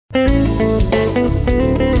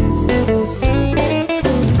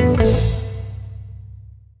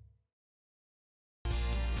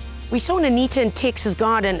We saw in Anita and Tex's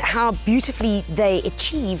garden how beautifully they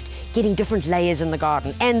achieved getting different layers in the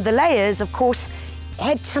garden. And the layers, of course,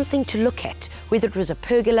 had something to look at, whether it was a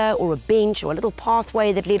pergola or a bench or a little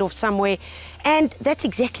pathway that led off somewhere. And that's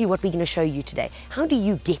exactly what we're going to show you today. How do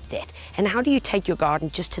you get that? And how do you take your garden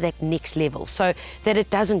just to that next level so that it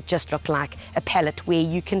doesn't just look like a palette where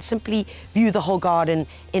you can simply view the whole garden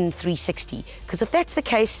in 360? Because if that's the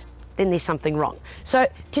case, then there's something wrong. So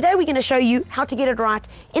today we're going to show you how to get it right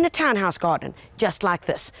in a townhouse garden, just like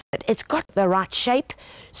this. It's got the right shape,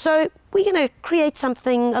 so we're going to create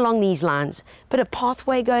something along these lines. Bit of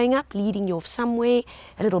pathway going up, leading you off somewhere,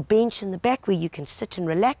 a little bench in the back where you can sit and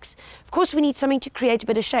relax. Of course, we need something to create a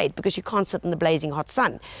bit of shade because you can't sit in the blazing hot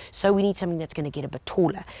sun. So we need something that's going to get a bit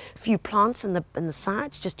taller. A few plants in the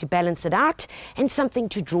sides just to balance it out, and something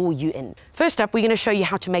to draw you in. First up, we're going to show you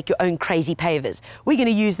how to make your own crazy pavers. We're going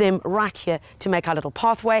to use them right here to make our little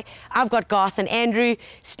pathway. I've got Garth and Andrew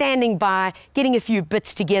standing by, getting a few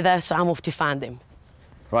bits together, so I'm off to find them.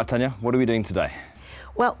 Right, Tanya, what are we doing today?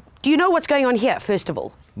 Well, do you know what's going on here, first of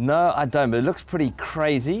all? No, I don't, but it looks pretty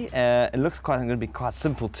crazy. It looks going to be quite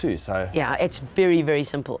simple too, so... Yeah, it's very, very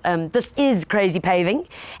simple. This is crazy paving,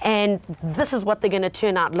 and this is what they're going to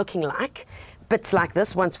turn out looking like. Bits like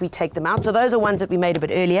this once we take them out. So those are ones that we made a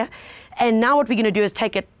bit earlier. And now what we're going to do is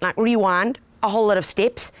take it, like rewind a whole lot of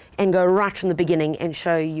steps and go right from the beginning and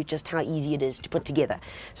show you just how easy it is to put together.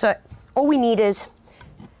 So all we need is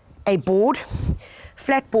a board.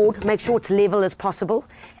 Flat board, make sure it's level as possible,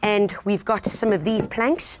 and we've got some of these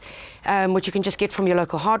planks which you can just get from your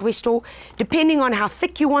local hardware store. Depending on how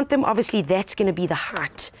thick you want them, obviously that's going to be the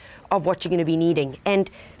height of what you're going to be needing. And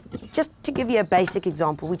just to give you a basic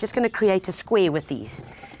example, we're just going to create a square with these.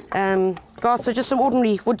 Guys, so just some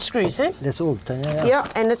ordinary wood screws, huh? That's all, Tanya.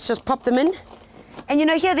 Yeah, and let's just pop them in. And you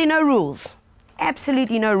know, here there are no rules,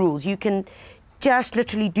 absolutely no rules. You can just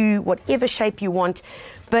literally do whatever shape you want,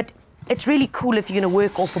 but it's really cool if you're going to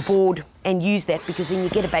work off a board and use that, because then you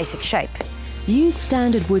get a basic shape. Use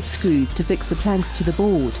standard wood screws to fix the planks to the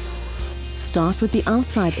board. Start with the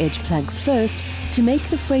outside edge planks first to make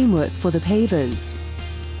the framework for the pavers.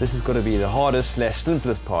 This has got to be the hardest /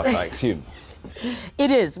 simplest part, I assume. It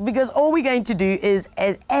is, because all we're going to do is,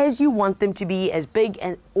 as you want them to be, as big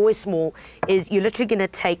or as small, is you're literally going to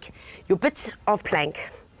take your bits of plank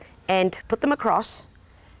and put them across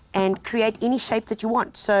and create any shape that you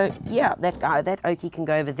want. So yeah, that oakie can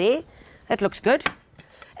go over there. That looks good.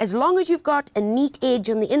 As long as you've got a neat edge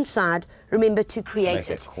on the inside, remember to create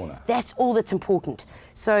it. That's all that's important.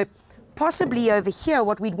 So possibly over here,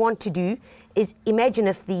 what we'd want to do is imagine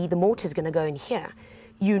if the mortar is going to go in here.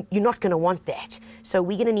 You're not going to want that. So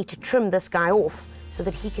we're going to need to trim this guy off so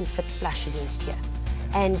that he can fit flush against here.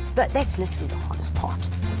 And that's literally the hardest part.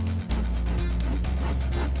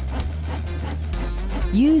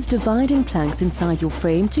 Use dividing planks inside your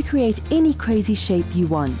frame to create any crazy shape you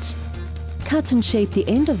want. Cut and shape the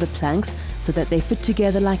end of the planks so that they fit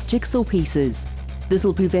together like jigsaw pieces. This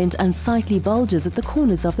will prevent unsightly bulges at the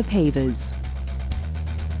corners of the pavers.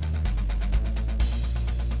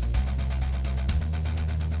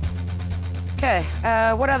 Okay,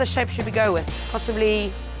 what other shape should we go with?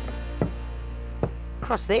 Possibly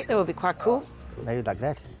across there, that would be quite cool. Maybe like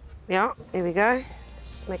that. Yeah, there we go.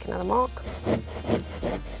 Let's make another mark.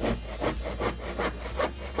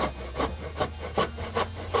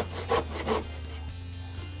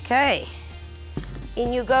 Okay,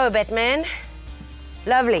 in you go, Batman.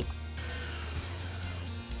 Lovely.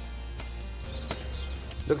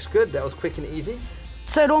 Looks good, that was quick and easy.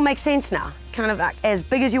 So it all makes sense now, kind of like as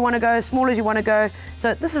big as you want to go, as small as you want to go.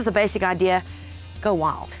 So this is the basic idea. Go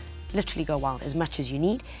wild, literally go wild as much as you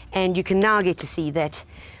need. And you can now get to see that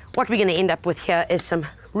what we're going to end up with here is some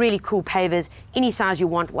really cool pavers, any size you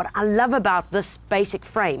want. What I love about this basic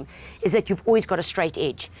frame is that you've always got a straight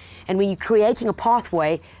edge. And when you're creating a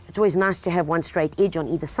pathway, it's always nice to have one straight edge on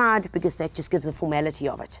either side, because that just gives the formality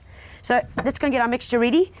of it. So let's go and get our mixture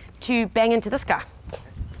ready to bang into this guy.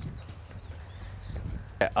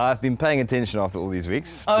 I've been paying attention after all these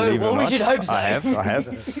weeks. Oh, well, we should hope so. I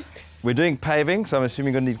have. We're doing paving, so I'm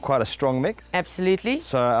assuming you're going to need quite a strong mix. Absolutely.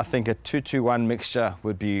 So I think a 2-2-1 mixture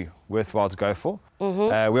would be worthwhile to go for.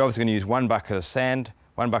 We're obviously going to use 1 bucket of sand,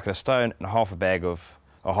 1 bucket of stone, and half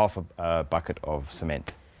a bucket of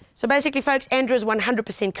cement. So basically, folks, Andrew is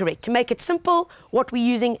 100% correct. To make it simple, what we're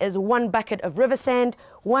using is 1 bucket of river sand,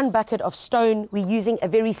 1 bucket of stone. We're using a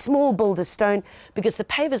very small builder's stone because the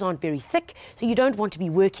pavers aren't very thick, so you don't want to be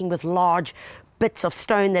working with large bits of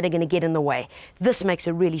stone that are going to get in the way. This makes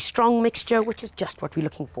a really strong mixture, which is just what we're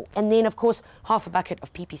looking for. And then, of course, half a bucket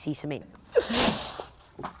of PPC cement.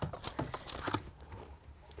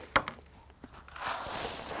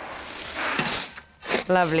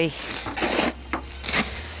 Lovely.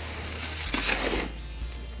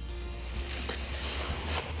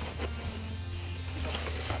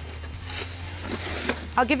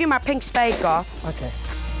 I'll give you my pink spade, Garth. Okay.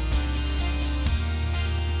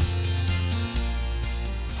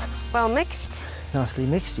 Well mixed. Nicely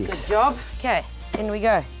mixed, yes. Good job. Okay, in we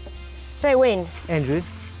go. Say when. Andrew.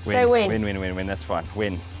 Say when. Win, that's fine.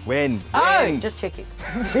 Win. Oh, just checking.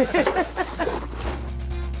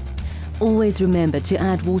 Always remember to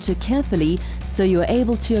add water carefully so you are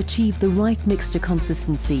able to achieve the right mixture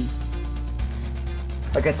consistency.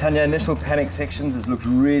 Okay, Tanya, initial panic sections, it looks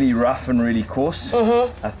really rough and really coarse.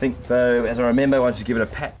 I think, though, as I remember, once you give it a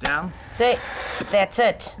pat down, See, that's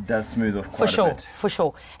it. it does smooth off quite a bit. For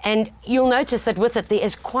sure. And you'll notice that with it, there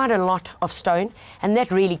is quite a lot of stone, and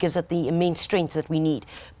that really gives it the immense strength that we need.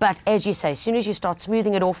 But as you say, as soon as you start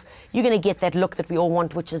smoothing it off, you're going to get that look that we all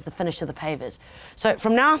want, which is the finish of the pavers. So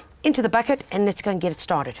from now, into the bucket, and let's go and get it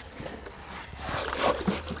started.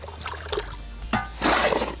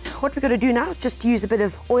 What we're going to do now is just use a bit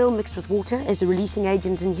of oil mixed with water as the releasing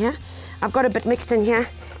agent in here. I've got a bit mixed in here.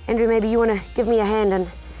 Andrew, maybe you want to give me a hand and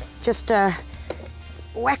just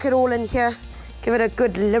whack it all in here. Give it a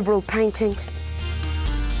good liberal painting.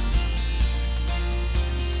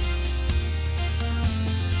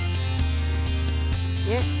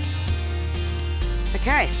 Yeah.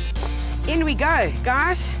 Okay, in we go,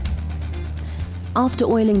 guys. After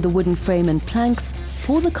oiling the wooden frame and planks,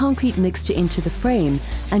 pour the concrete mixture into the frame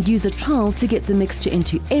and use a trowel to get the mixture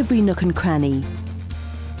into every nook and cranny.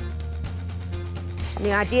 And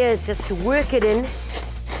the idea is just to work it in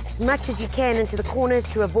as much as you can into the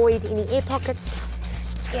corners to avoid any air pockets.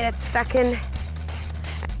 Get it stuck in.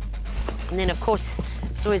 And then, of course,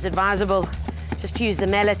 it's always advisable just to use the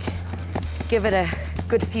mallet, give it a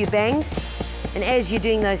good few bangs. And as you're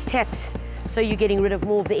doing those taps, so you're getting rid of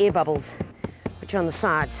more of the air bubbles, which are on the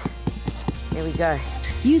sides. There we go.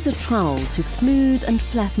 Use a trowel to smooth and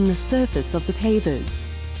flatten the surface of the pavers.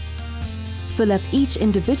 Fill up each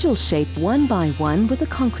individual shape one by one with a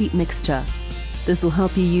concrete mixture. This will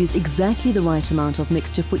help you use exactly the right amount of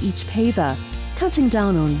mixture for each paver, cutting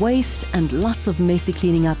down on waste and lots of messy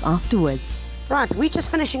cleaning up afterwards. Right, we're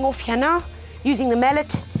just finishing off here now, using the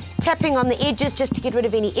mallet, tapping on the edges just to get rid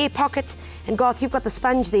of any air pockets. And Garth, you've got the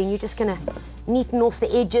sponge there and you're just going to neaten off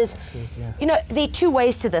the edges. Yeah. You know, there are two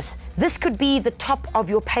ways to this. This could be the top of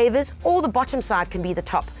your pavers, or the bottom side can be the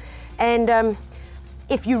top. And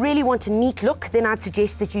if you really want a neat look, then I'd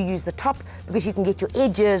suggest that you use the top, because you can get your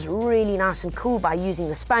edges really nice and cool by using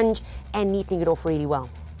the sponge and neatening it off really well.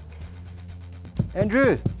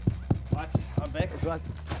 Andrew. Right, I'm back. Right.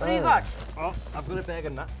 What do you got? Oh, I've got a bag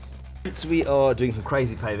of nuts. Since we are doing some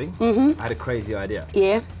crazy paving, I had a crazy idea.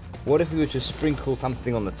 Yeah. What if we were to sprinkle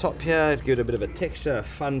something on the top here to give it a bit of a texture, a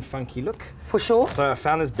fun, funky look? For sure. So I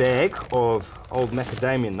found this bag of old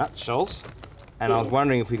macadamia nut shells, and I was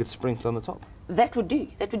wondering if we could sprinkle on the top. That would do,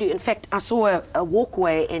 that would do. In fact, I saw a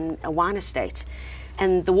walkway in a wine estate,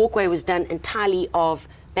 and the walkway was done entirely of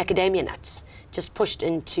macadamia nuts, just pushed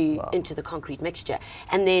into the concrete mixture.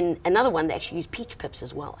 And then another one, they actually used peach pips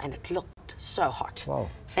as well, and it looked so hot.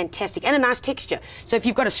 Wow. Fantastic, and a nice texture. So if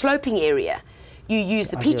you've got a sloping area, you use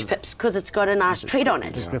the peach pips because it's got a nice tread on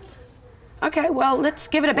it. Okay, well, let's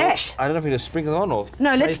give it a bash. I don't know if we just sprinkle on or...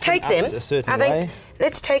 No, let's take them. A certain I think way.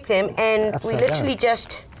 let's take them, and we Upside literally down.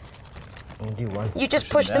 just... We'll do one. You just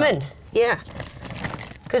push them in, yeah.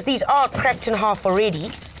 Because these are cracked in half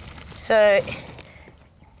already. So,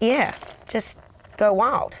 yeah, just go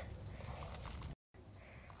wild.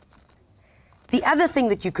 The other thing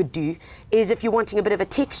that you could do is, if you're wanting a bit of a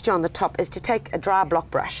texture on the top, is to take a dry block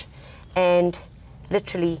brush and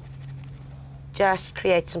literally just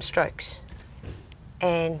create some strokes.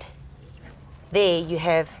 And there you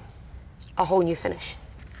have a whole new finish.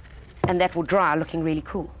 And that will dry looking really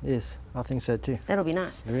cool. Yes, I think so too. That'll be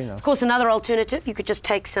nice. Very nice. Of course, another alternative, you could just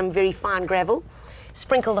take some very fine gravel,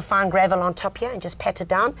 sprinkle the fine gravel on top here and just pat it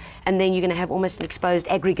down, and then you're going to have almost an exposed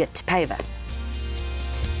aggregate to paver.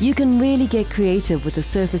 You can really get creative with the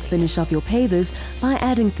surface finish of your pavers by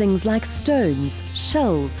adding things like stones,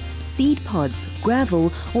 shells, seed pods,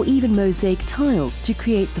 gravel, or even mosaic tiles to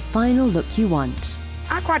create the final look you want.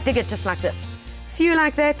 I quite dig it just like this. A few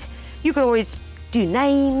like that. You could always do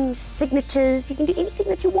names, signatures, you can do anything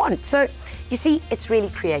that you want. So, you see, it's really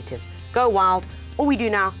creative. Go wild. All we do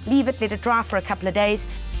now, leave it, let it dry for a couple of days.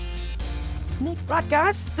 Right,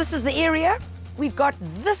 guys, this is the area. We've got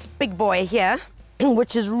this big boy here,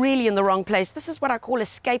 which is really in the wrong place. This is what I call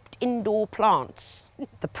escaped indoor plants.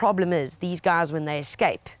 The problem is, these guys, when they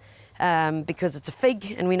escape, because it's a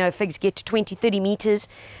fig, and we know figs get to 20, 30 meters.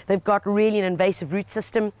 They've got really an invasive root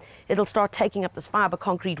system. It'll start taking up this fiber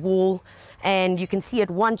concrete wall, and you can see it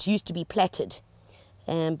once used to be platted,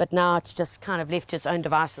 but now it's just kind of left to its own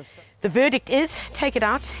devices. The verdict is take it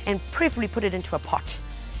out and preferably put it into a pot.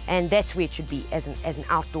 And that's where it should be, as an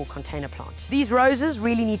outdoor container plant. These roses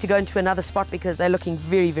really need to go into another spot because they're looking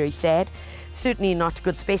very, very sad. Certainly not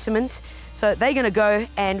good specimens. So they're going to go,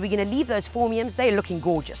 and we're going to leave those phormiums. They're looking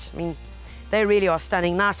gorgeous. I mean, they really are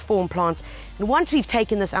stunning, nice form plants. And once we've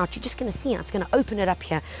taken this out, you're just going to see how it's going to open it up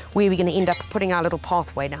here, where we're going to end up putting our little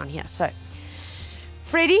pathway down here. So,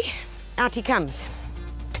 Freddie, out he comes.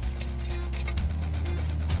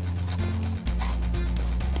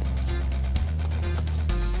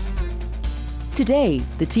 Today,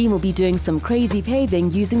 the team will be doing some crazy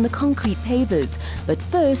paving using the concrete pavers, but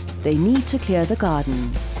first they need to clear the garden.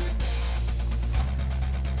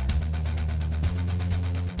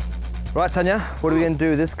 Right, Tanya, what are we going to do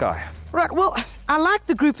with this guy? Right, well, I like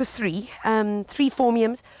the group of three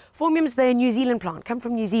phormiums. Phormiums, they're a New Zealand plant, come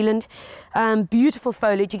from New Zealand. Beautiful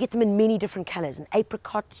foliage, you get them in many different colours, and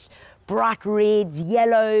apricots, bright reds,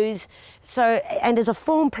 yellows. So, and as a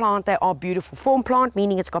form plant, they are beautiful. Form plant,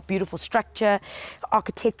 meaning it's got beautiful structure,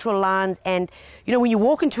 architectural lines, and you know, when you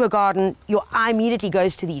walk into a garden, your eye immediately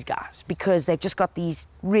goes to these guys because they've just got these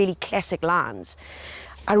really classic lines.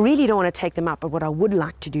 I really don't want to take them up, but what I would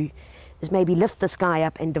like to do is maybe lift this guy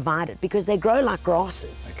up and divide it, because they grow like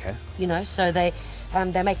grasses. Okay. You know, so they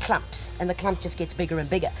make clumps, and the clump just gets bigger and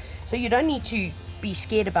bigger. So you don't need to be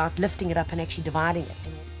scared about lifting it up and actually dividing it.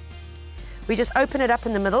 We just open it up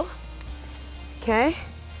in the middle. Okay.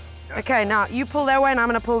 Okay, now you pull that way and I'm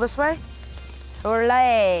going to pull this way.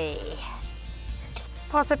 Hooray.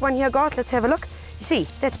 Pass that one here, Garth. Let's have a look. You see,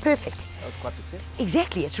 that's perfect. That was quite successful.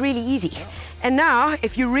 Exactly, it's really easy. Yeah. And now,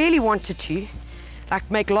 if you really wanted to, like,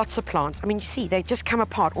 make lots of plants, I mean, you see, they just come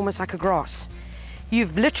apart almost like a grass.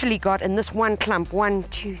 You've literally got in this one clump, 1,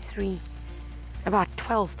 2, 3, about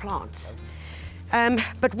 12 plants.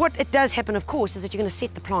 But what it does happen, of course, is that you're going to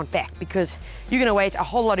set the plant back, because you're going to wait a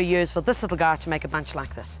whole lot of years for this little guy to make a bunch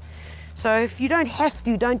like this. So if you don't have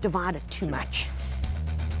to, don't divide it too much.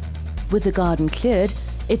 With the garden cleared,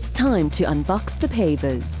 it's time to unbox the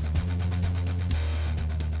pavers.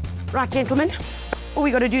 Right, gentlemen, all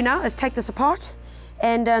we got to do now is take this apart,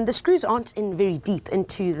 and the screws aren't in very deep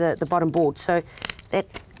into the bottom board, so that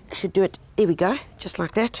should do it. There we go, just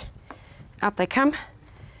like that. Out they come.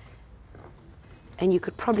 And you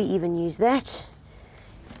could probably even use that.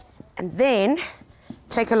 And then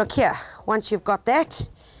take a look here. Once you've got that,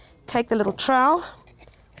 take the little trowel,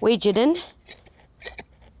 wedge it in,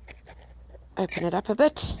 open it up a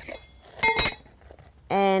bit,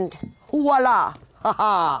 and voila! Ha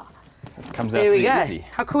ha! It comes out there we pretty go. easy.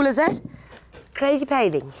 How cool is that? Crazy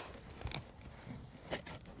paving.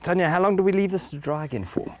 Tanya, how long do we leave this to dry again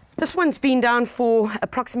for? This one's been down for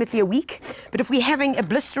approximately a week, but if we're having a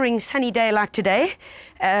blistering sunny day like today,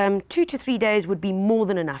 2 to 3 days would be more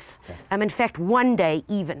than enough. Okay. In fact, 1 day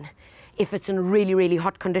even. If it's in really, really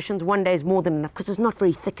hot conditions, 1 day is more than enough, because it's not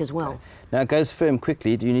very thick as well. Okay. Now, it goes firm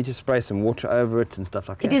quickly. Do you need to spray some water over it and stuff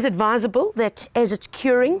like that? It is advisable that as it's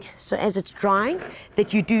curing, so as it's drying,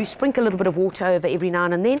 that you do sprinkle a little bit of water over every now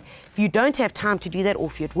and then. If you don't have time to do that, or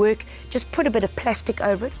if you're at work, just put a bit of plastic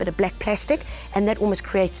over it, a bit of black plastic, and that almost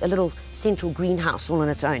creates a little central greenhouse all on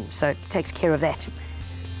its own. So it takes care of that.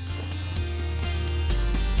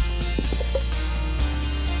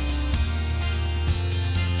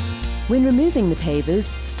 When removing the pavers,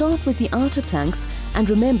 start with the outer planks and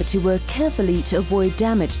remember to work carefully to avoid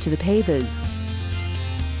damage to the pavers.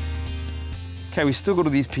 Okay, we still got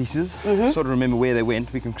all these pieces. Sort of remember where they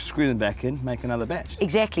went. We can screw them back in, make another batch.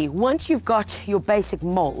 Exactly. Once you've got your basic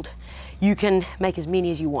mould, you can make as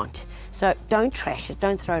many as you want. So don't trash it,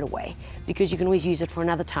 don't throw it away, because you can always use it for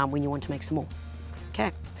another time when you want to make some more.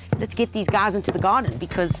 Okay, let's get these guys into the garden,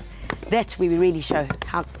 because that's where we really show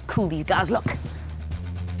how cool these guys look.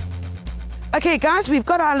 Okay guys, we've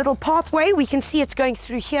got our little pathway. We can see it's going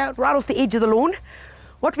through here, right off the edge of the lawn.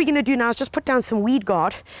 What we're going to do now is just put down some weed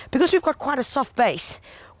guard. Because we've got quite a soft base,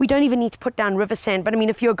 we don't even need to put down river sand. But I mean,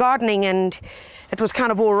 if you're gardening and it was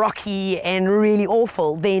kind of all rocky and really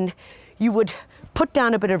awful, then you would put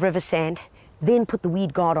down a bit of river sand, then put the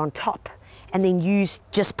weed guard on top, and then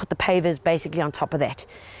just put the pavers basically on top of that.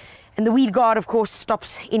 And the weed guard, of course,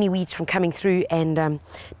 stops any weeds from coming through, and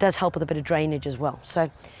does help with a bit of drainage as well.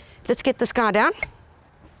 So let's get this guy down.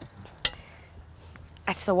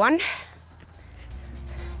 That's the one.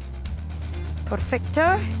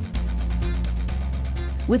 Perfecto.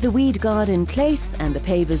 With the weed guard in place and the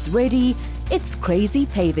pavers ready, it's crazy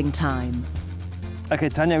paving time. Okay,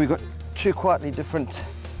 Tanya, we've got two quietly different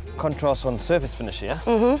contrasts on surface finish here.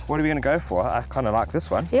 What are we going to go for? I kind of like this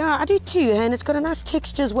one. Yeah, I do too, and it's got a nice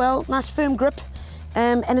texture as well, nice firm grip,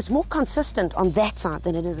 and it's more consistent on that side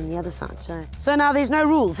than it is on the other side. So now there's no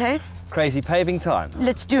rules, hey? Crazy paving time.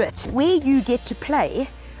 Let's do it. Where you get to play,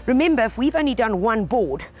 remember, if we've only done one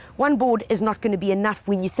board is not going to be enough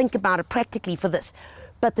when you think about it practically for this.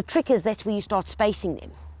 But the trick is that's where you start spacing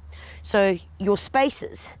them. So your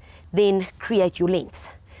spaces then create your length.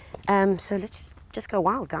 So let's just go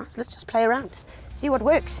wild, guys. Let's just play around, see what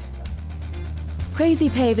works. Crazy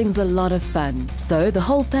paving's a lot of fun, so the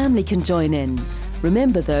whole family can join in.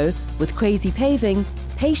 Remember though, with crazy paving,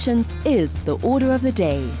 patience is the order of the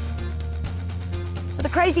day. So the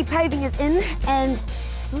crazy paving is in, and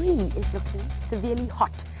 3 is looking severely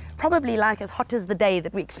hot. Probably like as hot as the day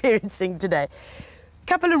that we're experiencing today.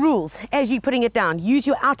 Couple of rules as you're putting it down. Use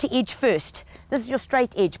your outer edge first. This is your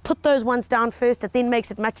straight edge. Put those ones down first. It then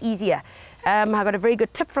makes it much easier. I got a very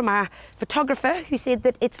good tip from our photographer who said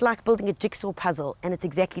that it's like building a jigsaw puzzle, and it's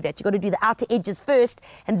exactly that. You've got to do the outer edges first,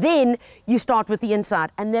 and then you start with the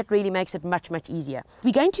inside, and that really makes it much, much easier.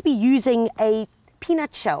 We're going to be using a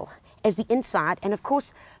peanut shell as the inside, and of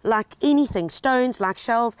course, like anything, stones, like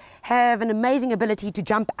shells, have an amazing ability to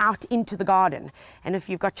jump out into the garden. And if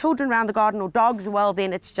you've got children around the garden or dogs, well,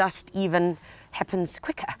 then it's just even happens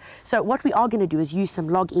quicker. So what we are going to do is use some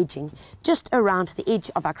log edging just around the edge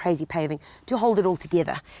of our crazy paving to hold it all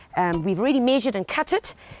together. We've already measured and cut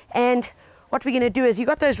it, and what we're going to do is, you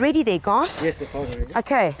got those ready there, Garth? Yes, the poles are ready.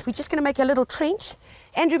 Okay, we're just going to make a little trench.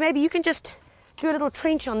 Andrew, maybe you can just do a little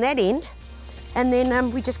trench on that end, and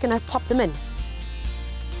then we're just going to pop them in.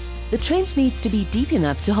 The trench needs to be deep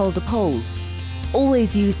enough to hold the poles.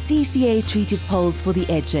 Always use CCA-treated poles for the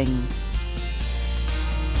edging.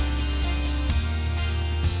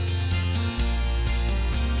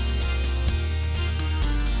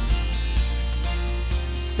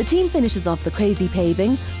 The team finishes off the crazy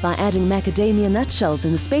paving by adding macadamia nutshells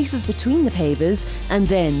in the spaces between the pavers, and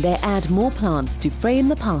then they add more plants to frame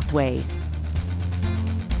the pathway.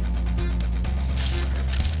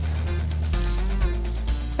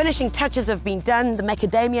 Finishing touches have been done, the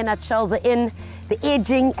macadamia nutshells are in, the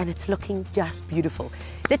edging, and it's looking just beautiful.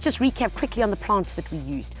 Let's just recap quickly on the plants that we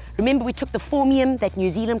used. Remember, we took the Formium, that New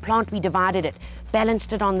Zealand plant, we divided it,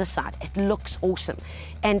 balanced it on the side. It looks awesome.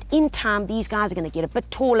 And in time, these guys are going to get a bit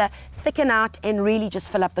taller, thicken out, and really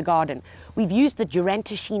just fill up the garden. We've used the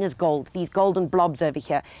Gerantoshina's gold, these golden blobs over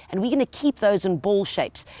here, and we're going to keep those in ball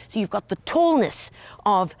shapes. So you've got the tallness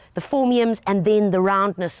of the Formiums and then the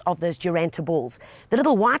roundness of those Geranta balls. The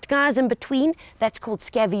little white guys in between, that's called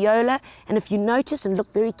Scaviola, and if you notice and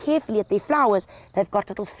look very carefully at their flowers, they've got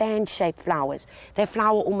little fan-shaped flowers. They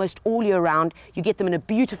flower almost all year round. You get them in a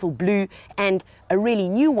beautiful blue, and a really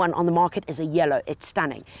new one on the market is a yellow. It's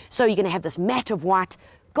stunning. So you're going to have this mat of white,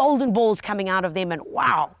 golden balls coming out of them, and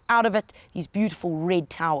wow, out of it, these beautiful red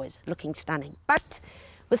towers looking stunning. But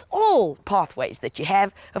with all pathways that you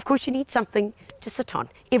have, of course, you need something to sit on.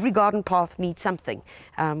 Every garden path needs something,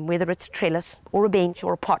 whether it's a trellis or a bench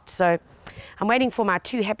or a pot. So I'm waiting for my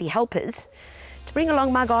 2 happy helpers to bring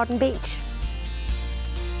along my garden bench.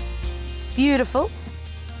 Beautiful.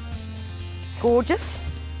 Gorgeous.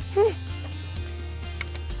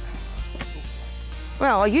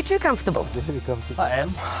 Well, are you too comfortable? Very comfortable. I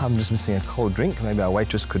am. I'm just missing a cold drink. Maybe our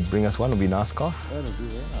waitress could bring us one. It would be nice, Garth. That'll be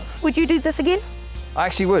very nice. Would you do this again? I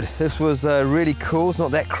actually would. This was really cool. It's not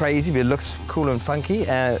that crazy, but it looks cool and funky.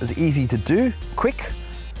 It's easy to do, quick,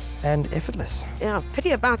 and effortless. Yeah,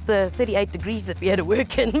 pity about the 38 degrees that we had to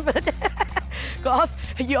work in, but Garth,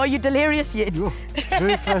 are you delirious yet?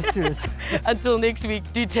 Very close to it. Until next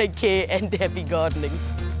week, do take care and happy gardening.